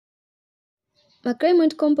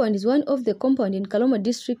Macraymont compound is one of the compound in Kalomo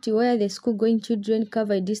district where the school-going children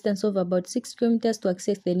cover a distance of about 6 kilometers to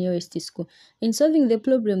access the nearest school. In solving the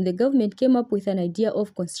problem, the government came up with an idea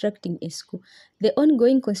of constructing a school. The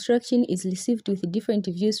ongoing construction is received with different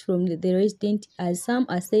views from the residents, as some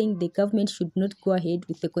are saying the government should not go ahead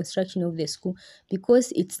with the construction of the school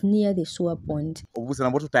because it's near the sewer pond.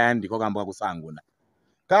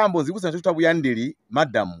 Kambo zibusana chuta buyandiri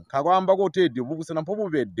madam kakwamba kotedi bubusana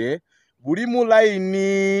mpobubedde buli mu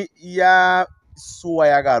line ya suwa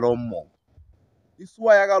ya Kalomo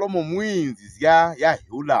isuwa ya Kalomo mwinzi ya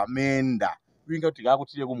hula menda winga kuti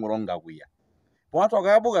kakutire kumulonga kuya watu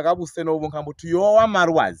akabuka kabusena obonkambo tuyowa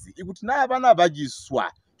marwazi ikuti naye bana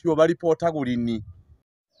bajiswa tuyo balipota kulini.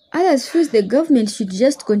 Others feel the government should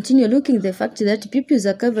just continue looking the fact that pupils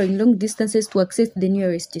are covering long distances to access the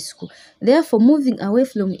nearest school. Therefore, moving away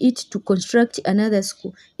from it to construct another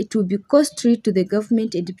school, it will be costly to the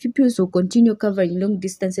government and pupils will continue covering long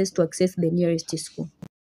distances to access the nearest school.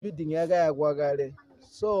 So,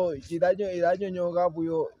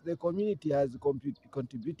 the community has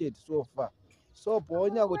contributed so far. So,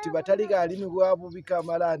 ponya kuti batalika alimi kuapo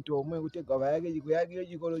bikamala anto omwe kutegwa bayage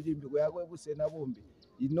jikolo jimbi kuyakwe busena bombi.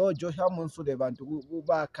 Josha monsule bantu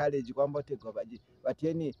kuba college kwamba tegwa baji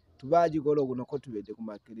batieni tubaji golo kuno ko tubede ku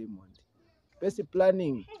Macraymont. Basic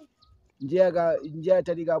planning njia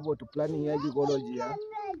talika abo to planning ya jikology ya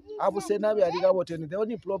abu senabi alika abo the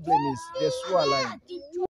only problem is the sewer line.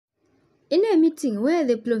 In a meeting where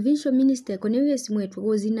the provincial minister Cornelius Mwet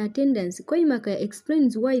was in attendance, Koimaka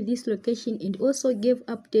explains why this location and also gave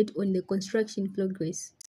update on the construction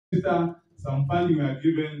progress. Some funding were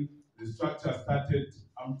given, the structure started.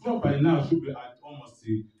 I'm sure by now should be at almost,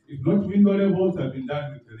 if not window levels have been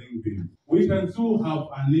done with the ring beam. We can still have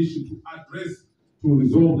an issue to address to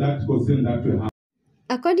resolve that concern that we have.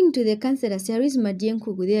 According to the councillor Charisma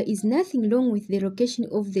Dienkugu, there is nothing wrong with the location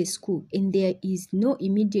of the school and there is no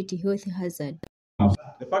immediate health hazard.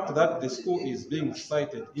 The fact that the school is being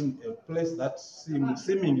sited in a place that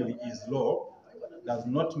seemingly is low does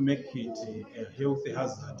not make it a health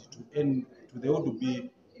hazard to there would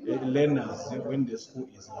be learners when the school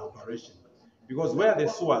is in operation. Because where the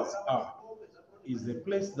sewers are is a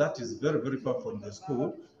place that is very, very far from the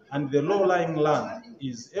school, and the low-lying land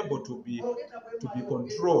is able to be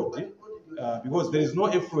controlled because there is no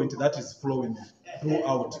effluent that is flowing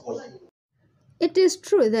throughout. It is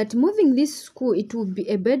true that moving this school, it will be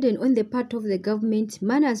a burden on the part of the government.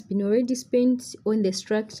 Money has been already spent on the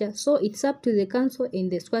structure, so it's up to the council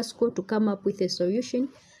and the school to come up with a solution.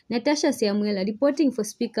 Natasha Siamwela reporting for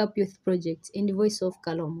Speak Up Youth Project and Voice of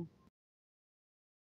Kalomo.